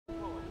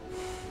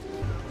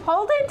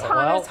Holden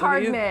Thomas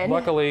Hardman.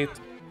 Luckily.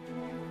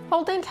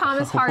 Holden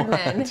Thomas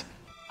Hardman.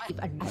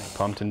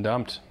 Pumped and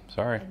dumped.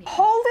 Sorry.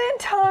 Holden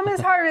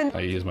Thomas Hardman.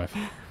 I use my.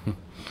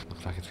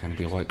 Looks like it's gonna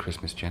be a white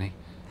Christmas, Jenny.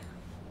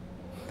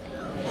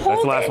 Holden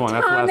That's the last one.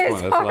 That's the last one.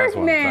 That's the last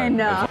one.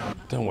 Sorry.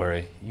 Don't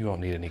worry, you won't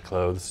need any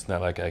clothes. It's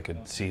not like I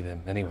could see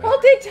them anyway.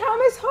 Holden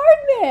Thomas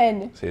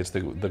Hardman. See, it's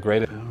the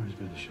greatest.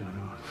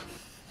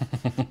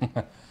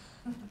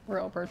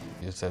 Real person.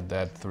 You said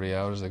that 3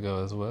 hours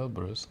ago as well,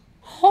 Bruce.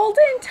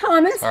 Holden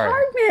Thomas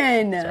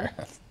Hardman. Sorry,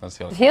 that's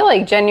the only. He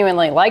like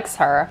genuinely likes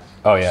her.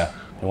 Oh yeah,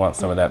 he wants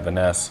some of that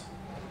Vanessa.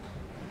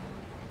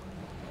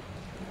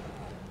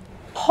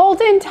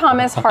 Holden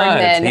Thomas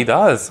Hardman. He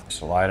does.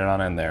 Slide it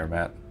on in there,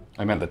 Matt.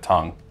 I meant the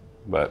tongue,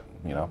 but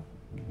you know,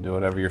 do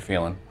whatever you're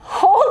feeling.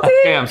 Holden.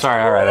 Okay, I'm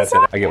sorry. All right, that's it.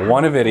 I get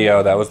one a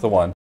video. That was the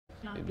one.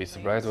 You'd be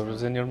surprised what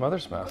was in your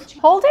mother's mouth.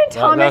 Holden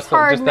Thomas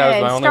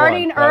Hardman.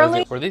 Starting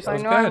early. That was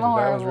good.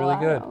 That was really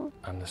good.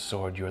 I'm the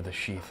sword. You're the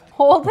sheath.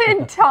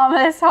 Holden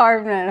Thomas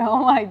Hardman.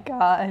 Oh my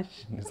gosh.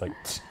 He's like.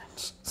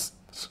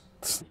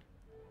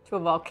 To a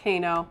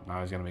volcano.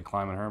 Now he's gonna be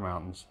climbing her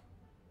mountains.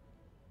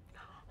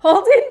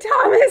 Holden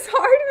Thomas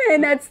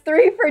Hardman. That's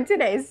 3 for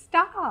today.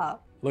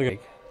 Stop. Look at.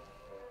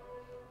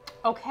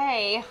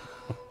 Okay.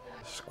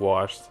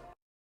 Squashed.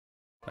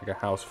 Like a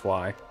house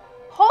fly.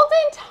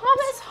 Holden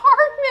Thomas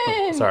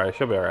Hardman. Sorry,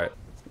 she'll be all right.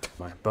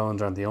 My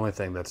bones aren't the only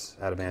thing that's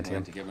adamantium. I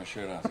have to get my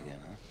shirt off again,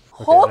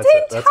 huh? Holden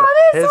Thomas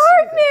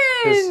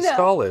Hardman. His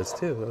skull is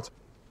too.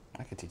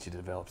 I could teach you to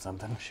develop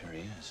something. Sure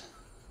he is.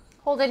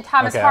 Holden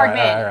Thomas Okay,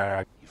 Hardman. all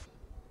right.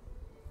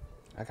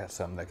 I got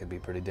something that could be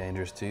pretty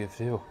dangerous to you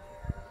too.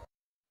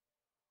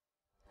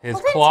 His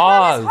Holden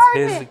claws, Thomas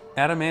his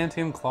Hardman.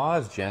 adamantium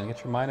claws, Jen.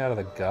 Get your mind out of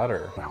the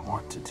gutter. I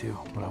want to do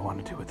what I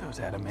want to do with those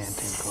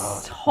adamantium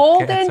claws.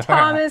 Holden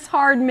Thomas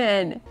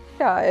Hardman.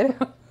 God.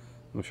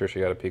 I'm sure she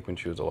got a peek when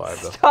she was alive,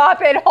 though.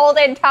 Stop it,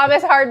 Holden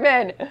Thomas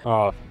Hardman.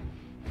 Oh.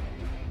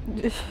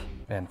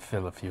 And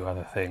fill a few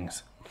other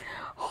things.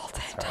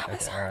 Holden Sorry,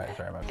 Thomas okay, all right,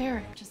 sorry about that.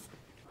 Eric, just.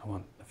 I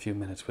want a few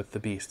minutes with the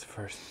beast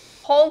first.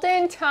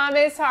 Holden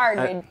Thomas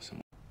Hardman.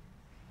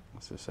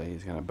 Let's just say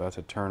he's about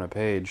to turn a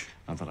page.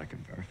 Not that I can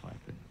verify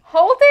it.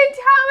 Holden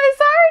Thomas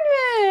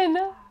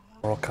Hardman.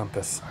 Moral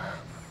compass.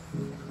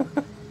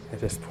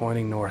 It is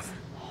pointing north.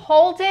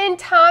 Holden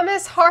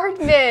Thomas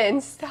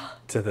Hardman.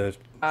 Stop. To the.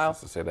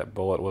 Let's just say that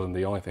bullet wasn't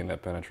the only thing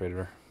that penetrated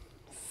her.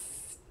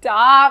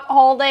 Stop,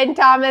 Holden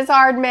Thomas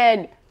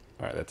Hardman.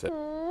 All right, that's it.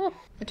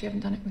 But you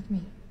haven't done it with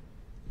me.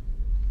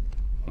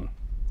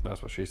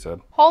 That's what she said.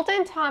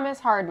 Holden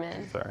Thomas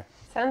Hardman. Sorry.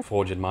 Sounds.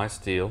 Forged my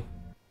steel.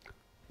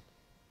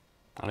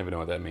 I don't even know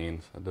what that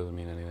means. That doesn't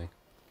mean anything.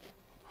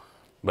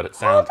 But it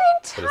sounds.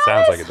 Holden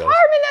Thomas like it does.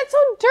 Hardman. That's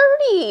so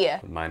dirty.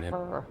 Wouldn't mind him.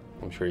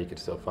 I'm sure you could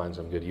still find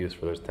some good use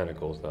for those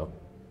tentacles, though.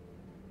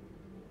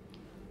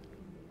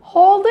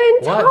 Holden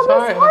What? Thomas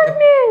Sorry.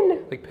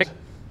 Hardman. Like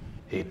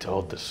he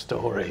told the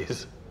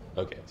stories.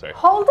 Okay, sorry.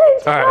 Holden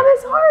Sorry.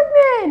 Thomas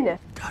Hardman.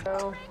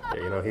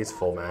 Yeah, you know he's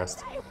full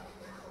mast.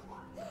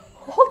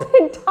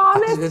 Holden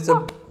Thomas.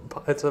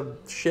 It's a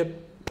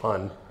ship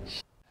pun.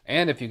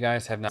 And if you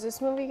guys have not, Is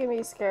this movie gonna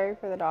be scary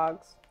for the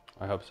dogs?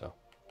 I hope so.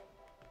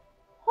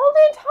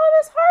 Holden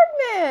Thomas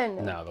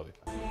Hardman. No, they'll be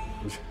fine.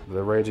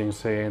 The raging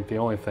sea ain't the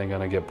only thing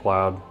gonna get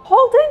plowed.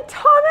 Holden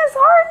Thomas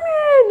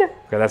Hardman.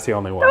 Okay, that's the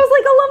only one. That was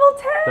like a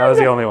level 10. That was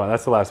the only one.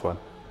 That's the last one.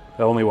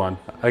 The only one.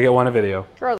 I get one a video.